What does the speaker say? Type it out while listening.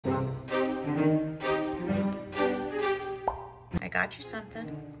got you something.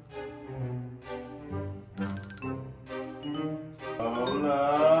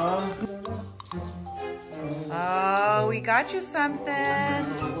 Lola. Oh, we got you something.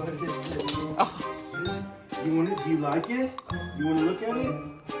 What is it? Oh. You want it? Do you like it? You want to look at it?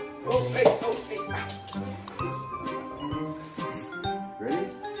 Oh, hey, oh, hey. Ready?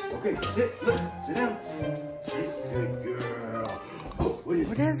 Okay, sit. Look, sit down. Sit, good girl. Oh, what is it?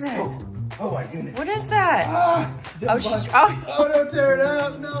 What is it? Oh my goodness. What is that? Oh, don't tear it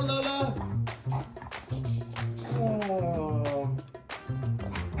up. No, Lola. Oh.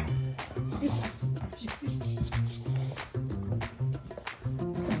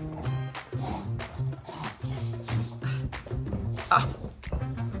 Oh.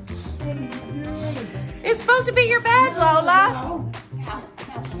 It's supposed to be your bed, Lola.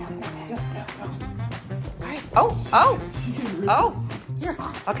 Oh. Here.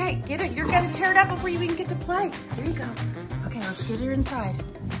 Okay, get it. You're gonna tear it up before you even get to play. Here you go. Okay, let's get her inside.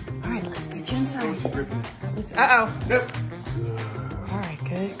 All right, let's get you inside. Uh-oh. Yep. All right,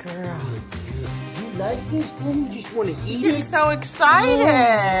 good girl. You like this thing? You just want to eat You're it? so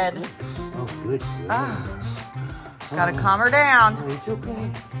excited. Oh, good. Gotta calm her down. Oh, it's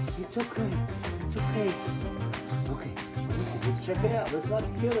okay. It's okay. It's okay. Okay. Let's check it out. Let's not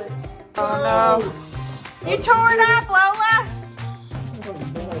kill it. Oh, no. You tore it up, Lola. Oh,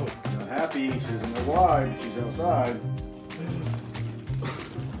 no. Not happy. She doesn't know why. She's outside.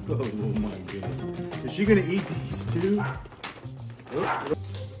 Oh, my goodness. Is she going to eat these too?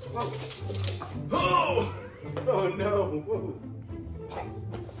 Oh. Oh. Oh, no. Whoa.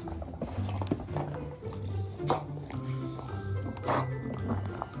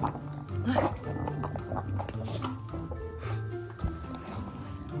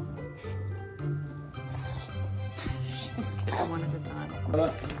 Let's get it one at a time.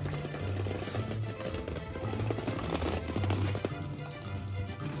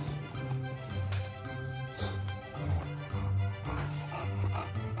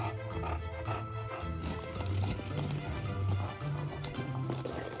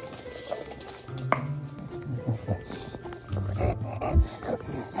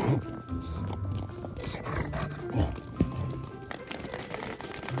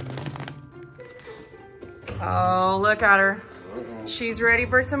 Oh, look at her. She's ready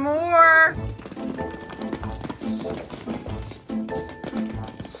for some more.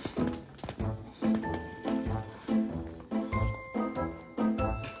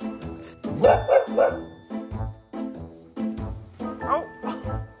 Oh.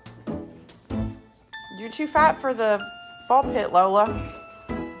 You're too fat for the ball pit, Lola.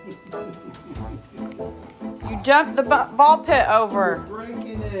 You dumped the ball pit over. You're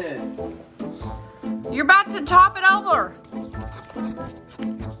breaking it. You're about to top it over.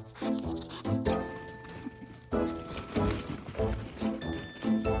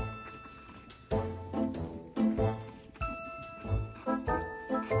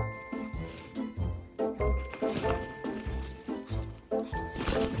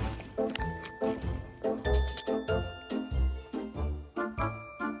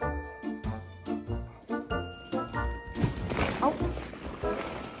 Oh.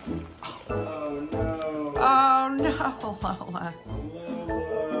 Oh no, Lola.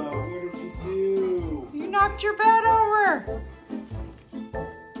 Lola, what did you do? You knocked your bed over. You're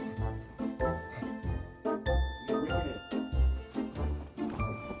breaking it.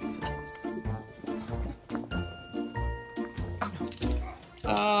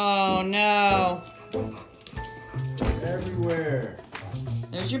 Oh no. Everywhere.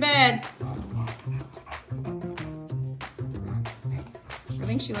 There's your bed. I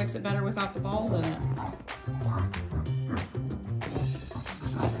think she likes it better without the balls in it.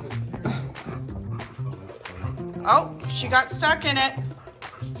 Oh, she got stuck in it.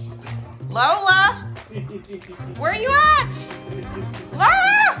 Lola! Where are you at?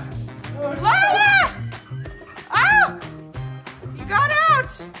 Lola! Lola! Oh! You got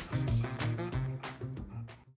out!